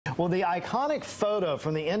Well, the iconic photo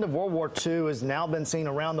from the end of World War II has now been seen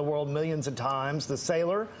around the world millions of times. The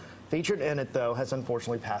sailor featured in it, though, has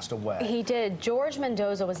unfortunately passed away. He did. George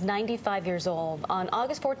Mendonsa was 95 years old. On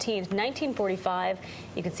August 14th, 1945,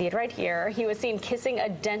 you can see it right here, he was seen kissing a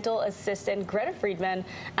dental assistant, Greta Friedman,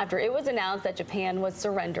 after it was announced that Japan was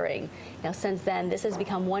surrendering. Now, since then, this has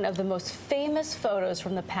become one of the most famous photos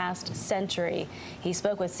from the past century. He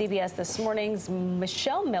spoke with CBS This Morning's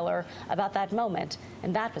Michelle Miller about that moment,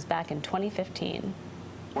 and that was back in 2015.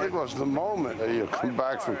 It was the moment that you come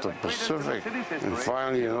back from the Pacific and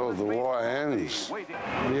finally, the war ends.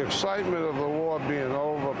 The excitement of the war being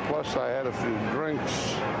over, plus I had a few drinks.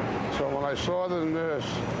 So when I saw the nurse,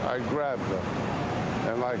 I grabbed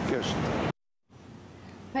her and I kissed her.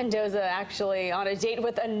 Mendoza actually on a date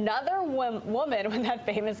with another woman when that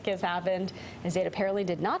famous kiss happened. His date apparently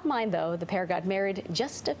did not mind, though. The pair got married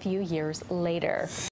just a few years later.